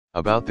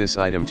About this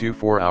item: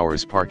 24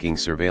 hours parking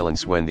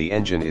surveillance when the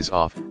engine is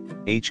off.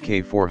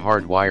 HK4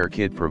 Hardwire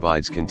kit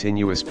provides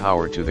continuous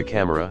power to the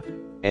camera.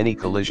 Any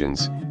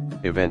collisions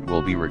event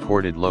will be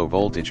recorded. Low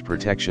voltage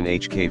protection.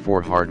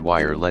 HK4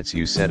 Hardwire lets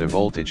you set a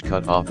voltage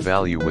cut-off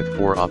value with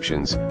 4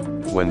 options.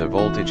 When the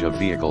voltage of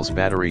vehicle's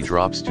battery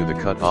drops to the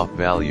cut-off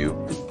value,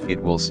 it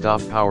will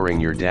stop powering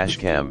your dash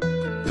cam,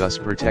 thus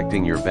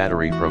protecting your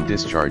battery from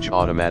discharge.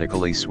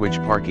 Automatically switch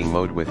parking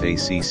mode with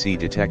ACC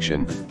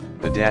detection.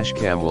 The dash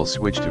cam will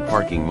switch to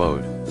parking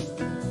mode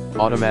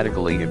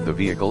automatically if the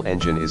vehicle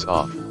engine is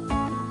off.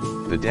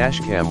 The dash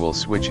cam will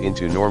switch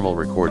into normal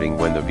recording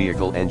when the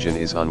vehicle engine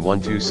is on.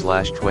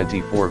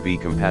 12/24V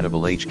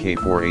compatible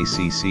HK4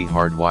 Acc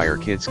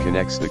Hardwire kits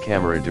connects the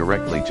camera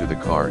directly to the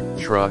car,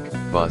 truck,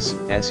 bus,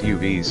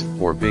 SUVs,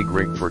 or big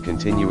rig for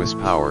continuous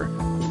power.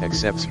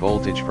 Accepts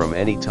voltage from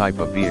any type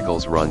of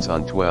vehicles. Runs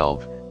on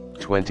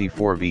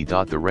 12/24V.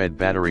 The red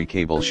battery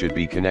cable should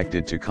be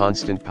connected to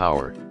constant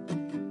power.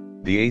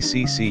 The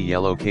ACC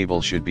yellow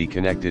cable should be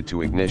connected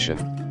to ignition.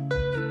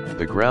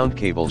 The ground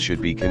cable should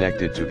be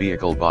connected to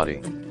vehicle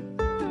body.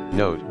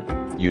 Note: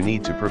 you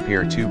need to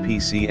prepare 2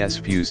 PCS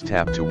fuse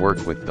tap to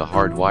work with the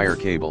hardwire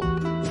cable.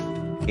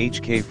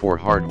 HK4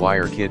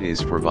 Hardwire kit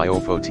is for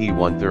VIOFO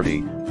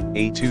T130,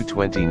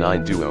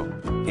 A229Duo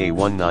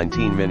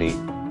A119MINI,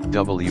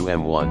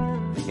 WM1,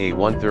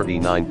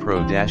 A139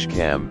 Pro dash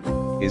cam.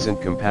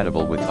 Isn't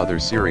compatible with other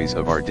series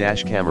of our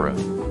dash camera.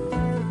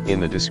 In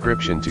the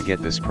description to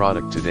get this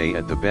product today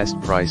at the best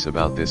price.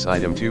 About this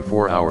item: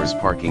 24 hours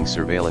parking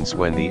surveillance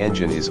when the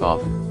engine is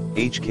off.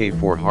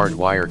 HK4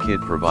 Hardwire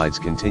kit provides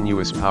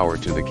continuous power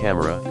to the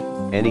camera.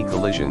 Any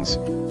collisions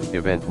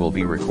event will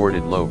be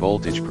recorded. Low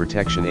voltage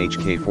protection.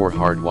 HK4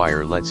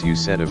 Hardwire lets you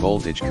set a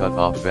voltage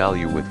cut-off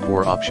value with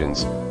 4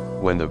 options.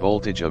 When the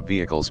voltage of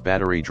vehicle's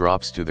battery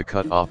drops to the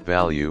cut-off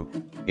value,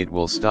 it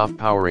will stop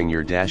powering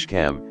your dash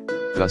cam,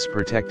 thus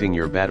protecting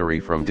your battery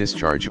from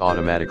discharge.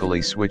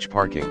 Automatically switch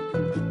parking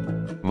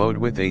mode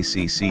with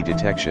ACC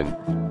detection.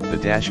 The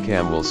dash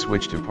cam will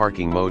switch to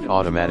parking mode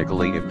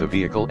automatically if the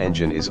vehicle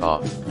engine is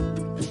off.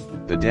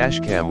 The dash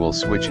cam will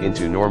switch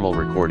into normal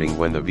recording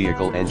when the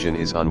vehicle engine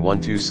is on.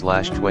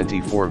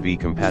 12/24V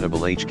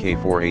compatible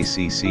HK4 Acc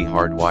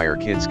Hardwire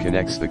kits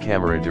connects the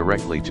camera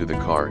directly to the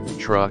car,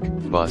 truck,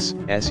 bus,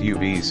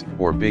 SUVs,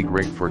 or big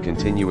rig for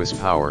continuous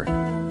power.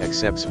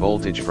 Accepts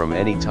voltage from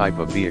any type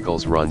of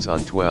vehicles. Runs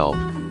on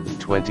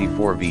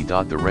 12/24V.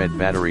 The red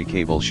battery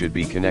cable should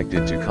be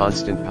connected to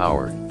constant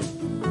power.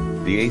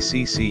 The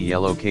ACC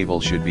yellow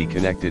cable should be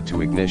connected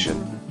to ignition.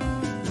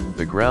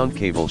 The ground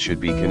cable should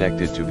be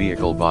connected to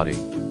vehicle body.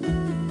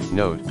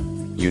 Note: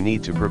 you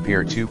need to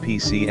prepare 2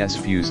 PCS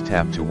fuse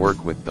tap to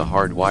work with the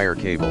hardwire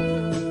cable.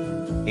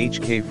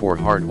 HK4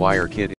 Hardwire kit